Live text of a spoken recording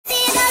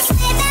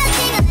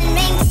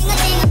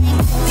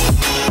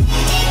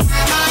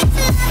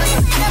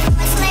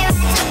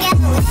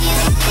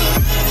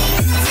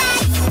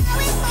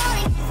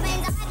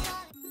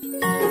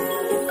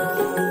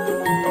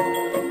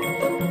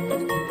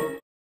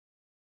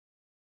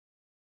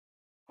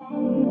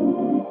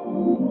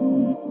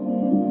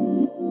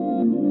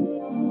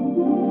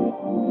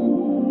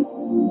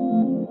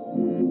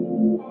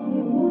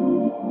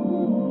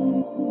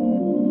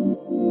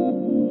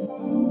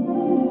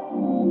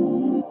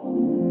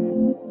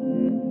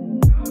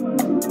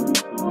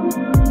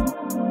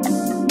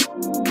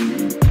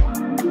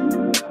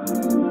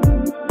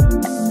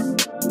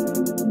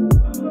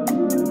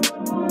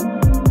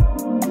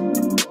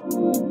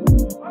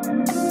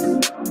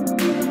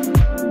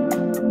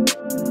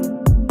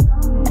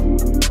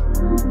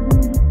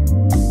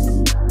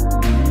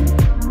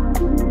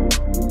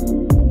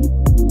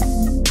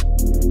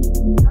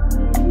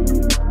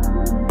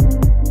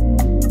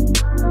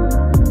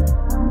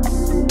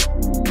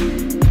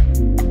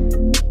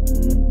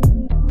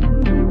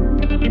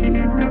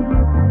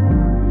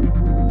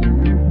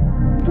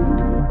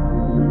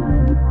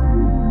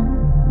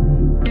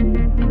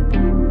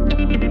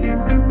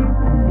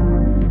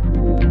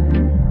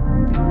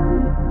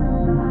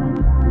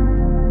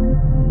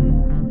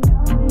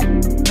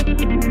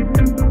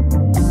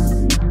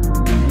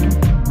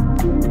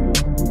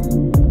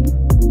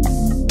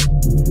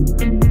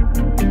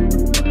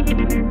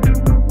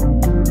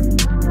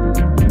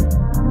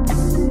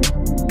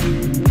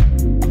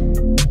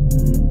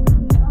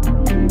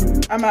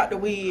I'm out the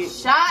weed.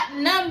 Shot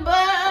number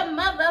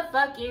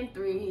motherfucking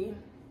 3.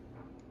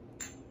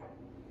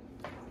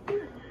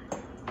 You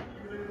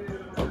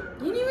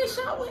didn't even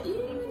shot with. You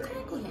didn't even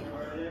tackle him.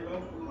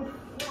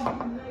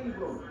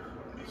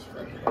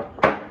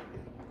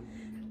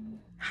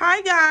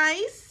 Hi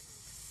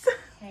guys.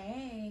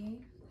 Hey.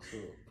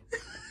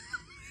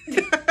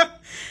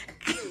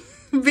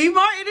 Be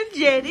more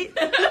energetic.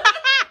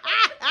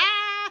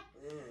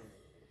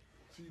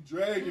 She's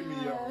dragging me,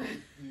 y'all.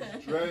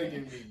 She's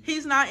dragging me.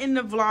 He's not in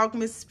the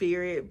Vlogmas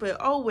spirit, but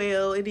oh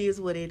well, it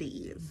is what it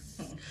is.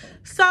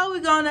 So we're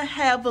gonna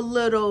have a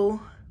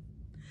little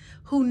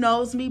who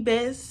knows me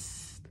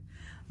best,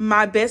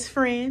 my best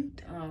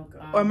friend,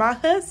 or my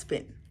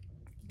husband.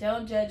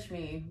 Don't judge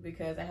me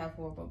because I have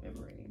horrible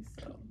memories.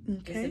 So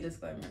Okay. just a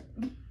disclaimer.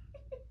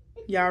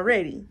 Y'all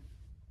ready?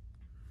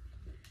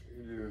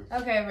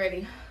 Yes. Okay,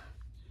 ready.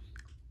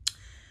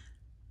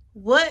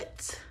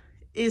 What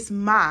is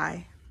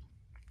my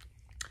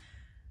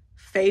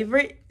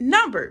favorite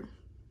number?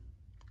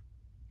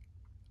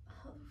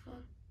 Oh,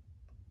 fuck.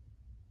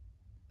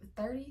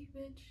 30,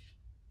 bitch.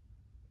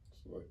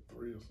 It's like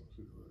 3 or some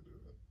shit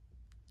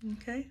like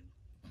that. Okay.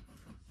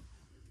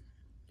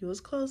 You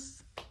was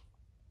close.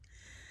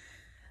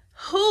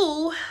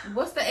 Who?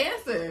 What's the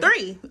answer?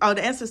 3. Oh,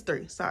 the answer's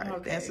 3. Sorry.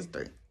 Okay. The answer's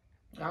 3.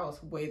 I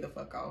was way the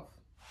fuck off.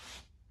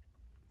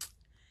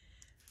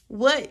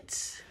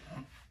 What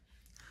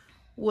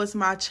was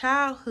my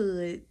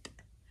childhood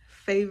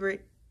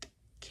favorite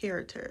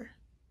character?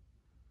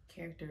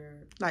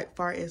 Like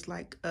far as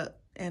like a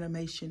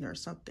animation or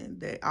something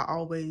that I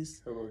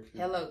always. Hello Kitty.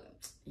 Hello.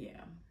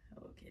 Yeah.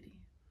 Hello Kitty.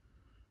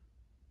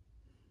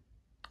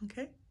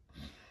 Okay.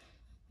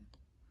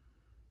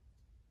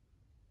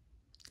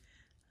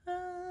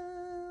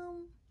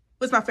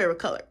 What's my favorite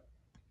color?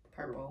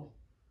 Purple.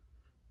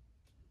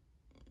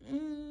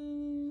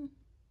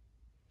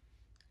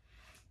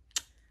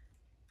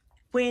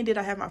 When did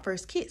I have my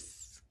first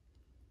kiss?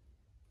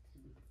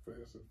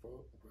 Fast as fuck.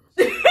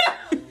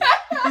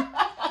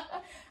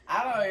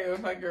 I don't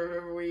even fucking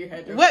remember where you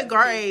had your What first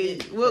grade?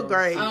 kiss. What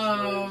grade?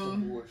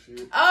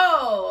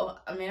 Oh,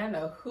 I mean, I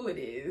know who it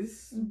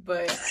is,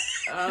 but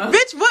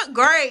Bitch, what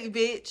grade,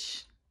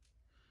 bitch?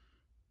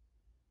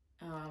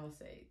 I'm gonna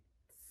say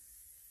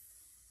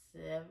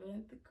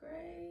 7th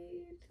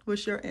grade.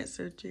 What's your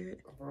answer,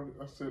 Jared?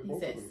 I said He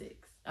both said of them. 6.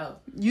 Oh,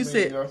 You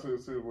said I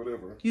said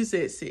whatever. you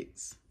said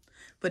 6,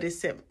 but it's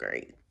 7th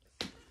grade.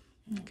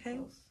 Okay.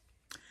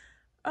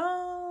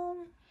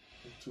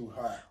 It's too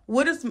hot.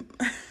 What is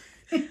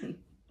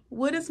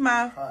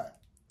my Hot.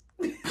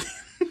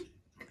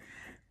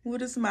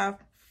 what is my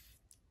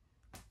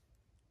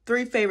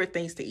 3 favorite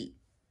things to eat?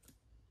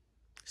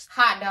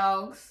 hot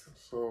dogs.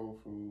 Soul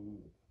food.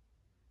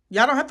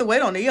 Y'all don't have to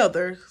wait on the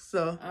other,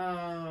 so.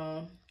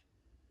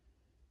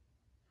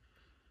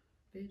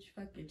 Bitch,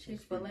 fucking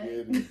Chick-fil-A.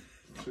 Spaghetti.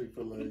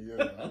 Chick-fil-A,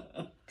 yeah.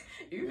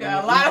 You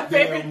got a lot of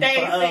favorite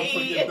things to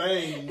eat.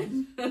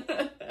 Things.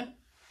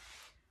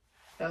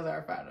 Those are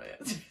our final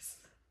answers.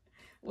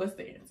 What's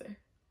the answer?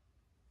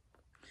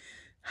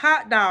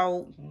 Hot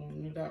dog.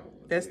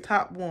 That's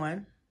top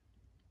 1.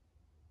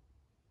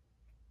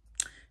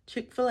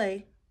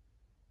 Chick-fil-A.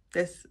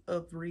 That's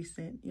of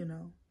recent, you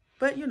know.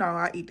 But, you know,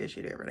 I eat that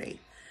shit every day.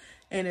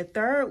 And the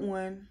third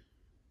one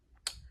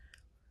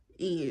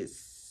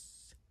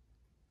is...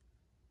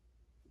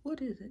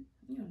 What is it?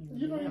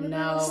 You don't even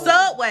know.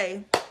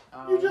 Subway.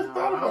 Oh, You just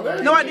thought about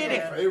that. No, I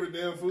didn't. Favorite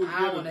damn food. I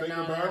You wouldn't think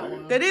know about that it.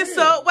 one. That is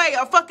Subway.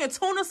 A fucking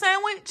tuna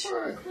sandwich?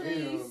 Hell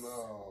Please.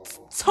 no.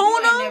 You ain't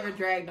Tuna? never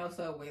dragged no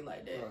Subway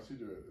like that. No, she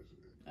did that shit.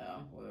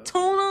 Oh, well.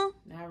 Tuna?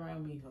 Not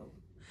around me, ho.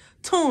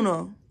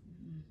 Tuna.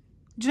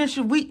 Just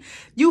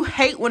you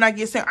hate when I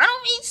get saying I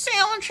don't eat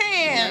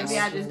sandwiches. Maybe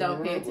I just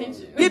don't pay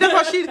attention. Yeah, that's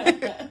what she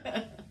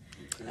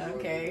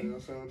Okay.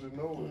 Yep.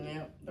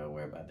 Yep, don't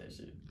worry about that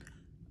shit.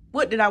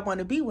 What did I want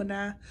to be when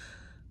I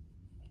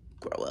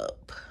grow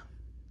up?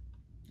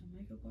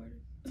 Makeup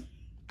artist.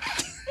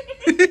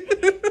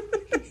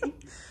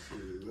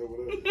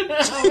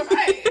 All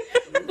right.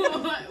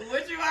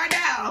 What you are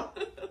now?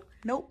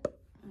 Nope.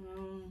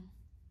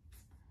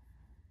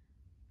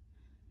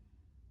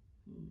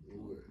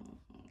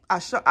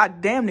 I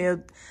damn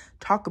near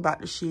talk about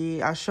the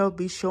shit. I sure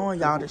be showing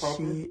y'all the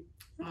shit.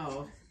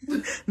 Oh.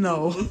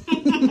 No.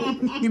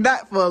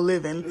 Not for a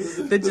living.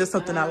 That's just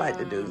something I like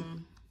to do. What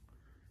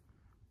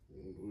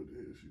the hell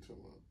is she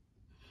talking about?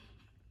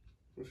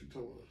 What's she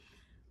talking about?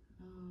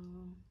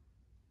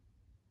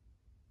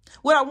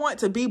 What I want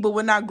to be, but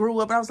when I grew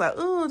up, I was like,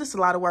 ooh, this is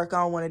a lot of work.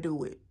 I don't want to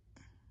do it.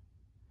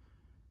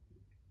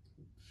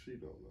 She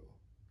don't know.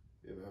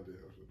 Yeah,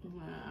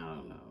 I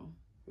don't know.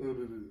 What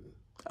it is?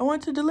 I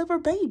want to deliver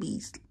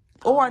babies.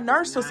 Or a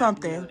nurse or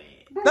something.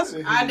 That's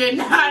I did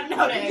not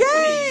know that.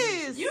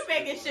 Yes. You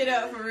making shit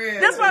up for real.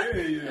 That's why.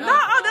 Yeah.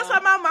 No, that's why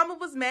my mama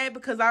was mad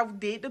because I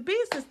did the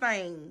business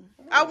thing.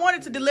 I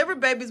wanted to deliver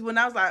babies when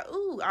I was like,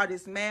 ooh, all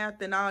this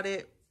math and all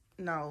that.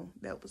 No,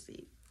 that was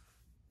it.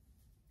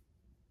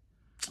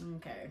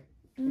 Okay.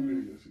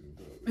 Who did she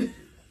talk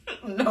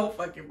about? No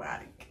fucking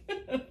body.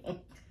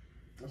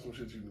 That's some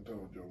shit you done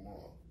told your mom.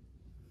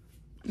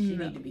 She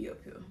need to be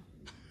up here.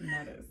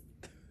 Not us.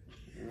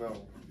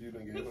 No, you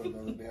done gave her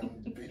another damn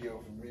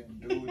video for me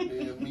to do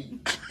it damn me.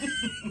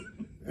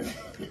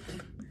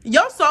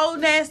 You're so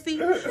nasty.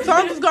 So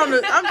I'm just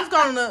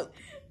gonna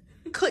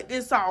click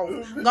this off.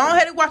 Go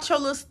ahead and watch your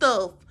little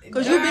stuff.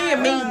 Cause you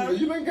being mean.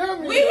 You done got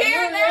me. We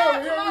here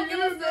now. Come on,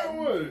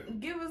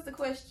 give us the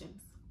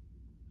questions.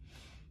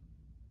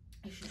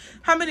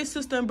 How many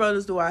sisters and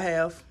brothers do I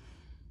have?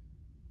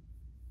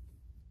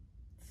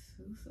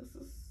 2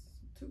 sisters,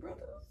 2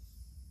 brothers.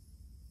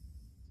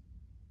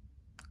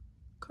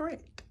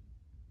 Correct.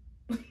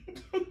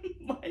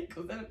 Mike,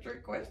 was that a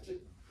trick question?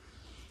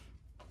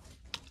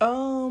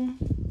 Sound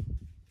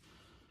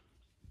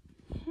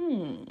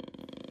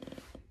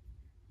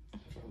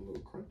a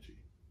little crunchy.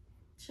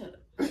 Shut up.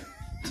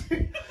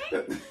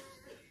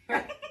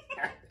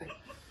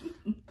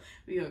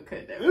 We gonna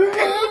cut that.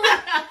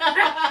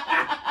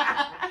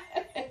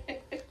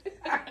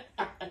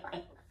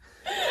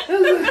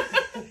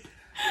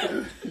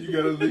 You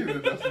gotta leave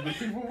it. That's what the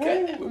people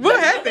want. What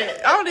happened?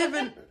 I don't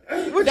even.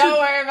 Don't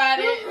worry about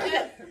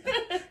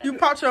it. You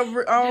popped your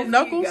Just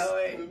knuckles? keep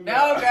going.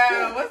 No,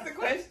 girl. What's the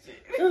question?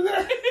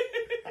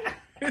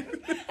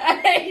 I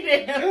hate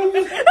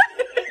him.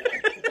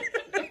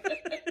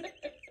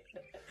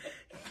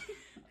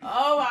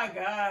 Oh my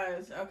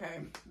gosh. Okay.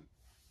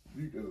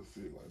 You gotta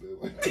sit like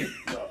that. Like,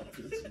 stop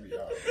pissing me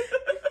off.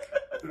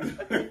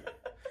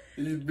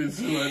 You've been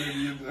so like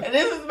that.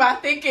 This is my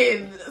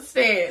thinking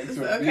stance,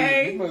 So,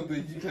 okay? You must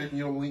think you taking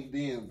your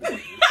LinkedIn.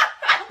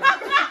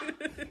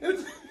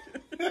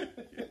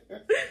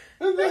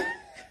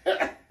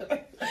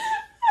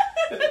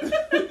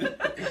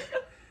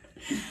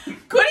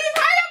 Quinny,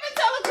 hurry up and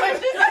tell the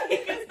questions so he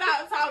can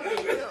stop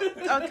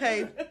talking.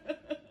 Okay.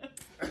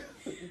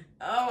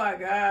 Oh my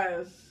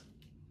gosh.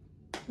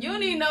 You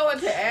don't even know what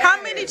to ask.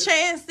 How many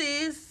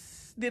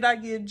chances did I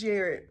give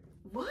Jared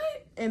What?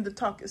 in the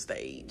talking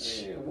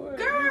stage? Man, what?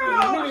 Girl,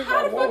 how the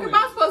fuck am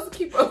I supposed to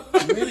keep up?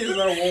 Minutes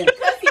I want.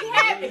 Because he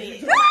having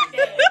it.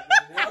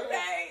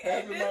 Okay. At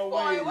Having this my point,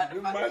 way. what the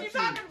Them fuck my are you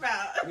talking cheeks.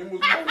 about? Them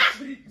was my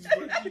cheeks.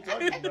 What you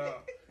talking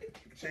about?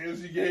 Chance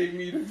you gave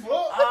me the fuck.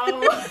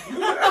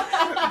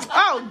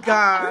 Oh,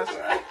 gosh.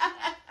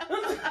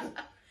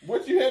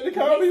 What you had to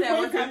call me He said,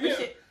 for? what type of 'Cause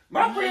shit?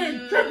 my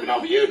friend tripping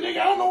over you, nigga.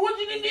 I don't know what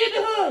you done did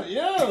to her.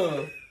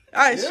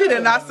 Yeah. She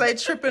did not say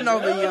tripping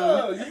over you.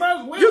 You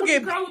might as well. You What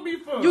get- you calling me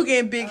for? You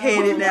getting big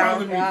headed now.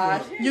 calling me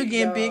Gosh, for? You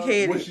getting big What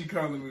headed. she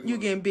calling me for? You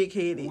getting big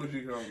headed. What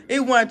she calling me? It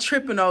wasn't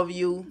tripping over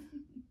you.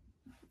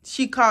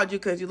 She called you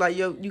because you like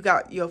you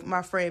got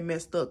my friend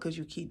messed up because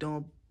you keep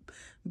doing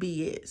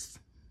BS.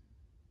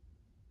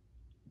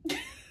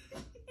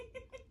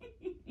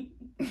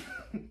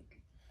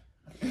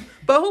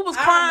 But who was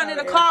crying in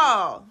the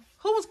car?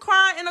 Who was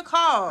crying in the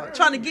car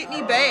trying to get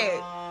me back?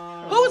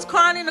 Who was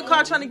crying in the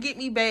car trying to get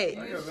me back?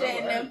 You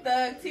shedding them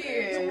thug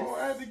tears. Come on,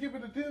 I had to give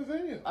it to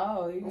Denzel.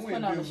 Oh, you was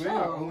putting on the I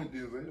show. went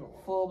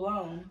Denzel. Full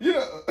blown.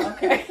 Yeah.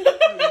 Okay.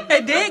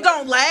 And then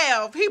gonna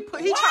laugh. He What? Oh,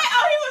 he was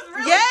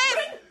really.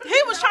 yes,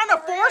 he was trying to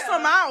force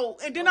him out,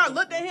 and then I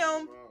looked at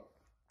him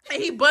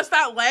and he bust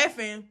out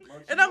laughing.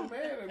 And I'm mad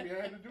at me.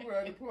 I had to do it. I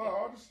had to pull out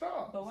all the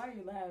stops. But why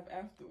you laugh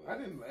afterwards? I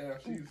didn't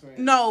laugh. She was saying.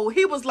 no,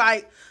 he was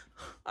like,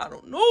 I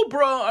don't know,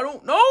 bro. I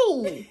don't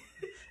know.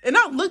 And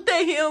I looked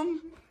at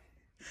him.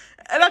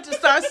 And I just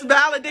started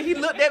smiling. Then he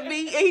looked at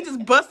me and he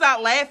just bust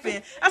out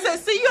laughing. I said,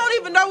 see, you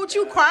don't even know what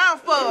you crying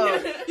for.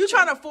 You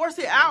trying to force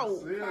it out.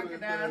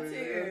 Crocodile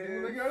tears.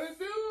 Do what I gotta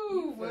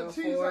do. But fell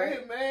she's for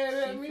like mad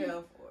at She me.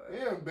 fell for it.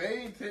 Yeah,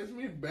 babe, text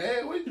me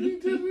bad. What you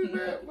text me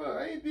bad for?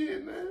 I ain't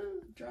did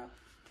nothing. Drop.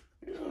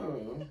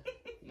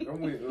 Yeah. I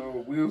went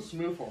Will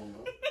Smith on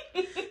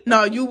her.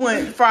 No, you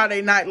went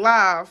Friday Night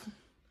Live.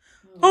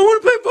 I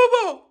want to play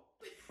football.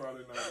 Friday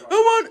Night Live. I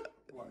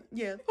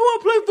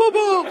want to play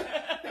football.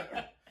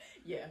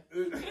 Yeah.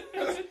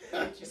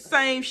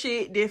 Same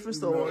shit, different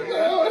story. Hey,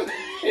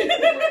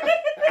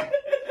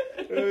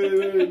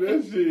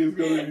 that shit is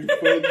gonna be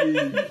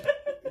funny.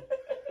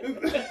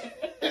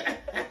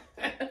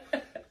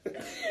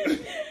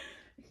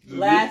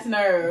 Last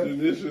nerve.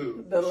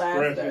 Janisha The last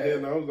scratched nerve. it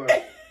and I was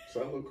like,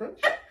 sound a little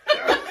crunchy.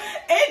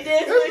 It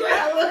did switch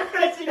out a little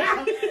crunchy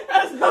now.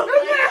 I was going to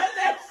cut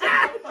that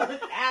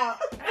shit out.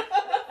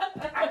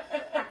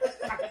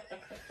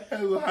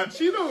 There's a hot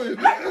Cheeto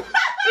in there.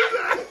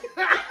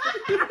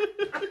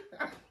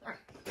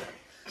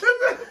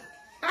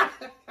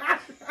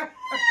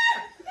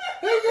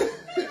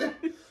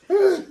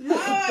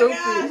 Oh my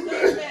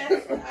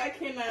gosh, I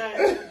cannot.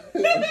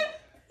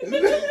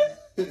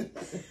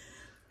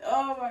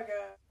 Oh my god.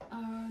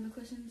 Are the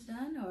questions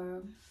done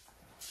or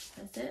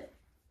that's it?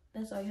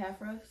 That's all you have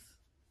for us?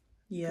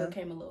 Yeah. It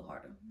came a little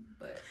harder,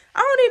 but I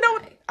don't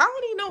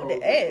even know what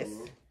to ask.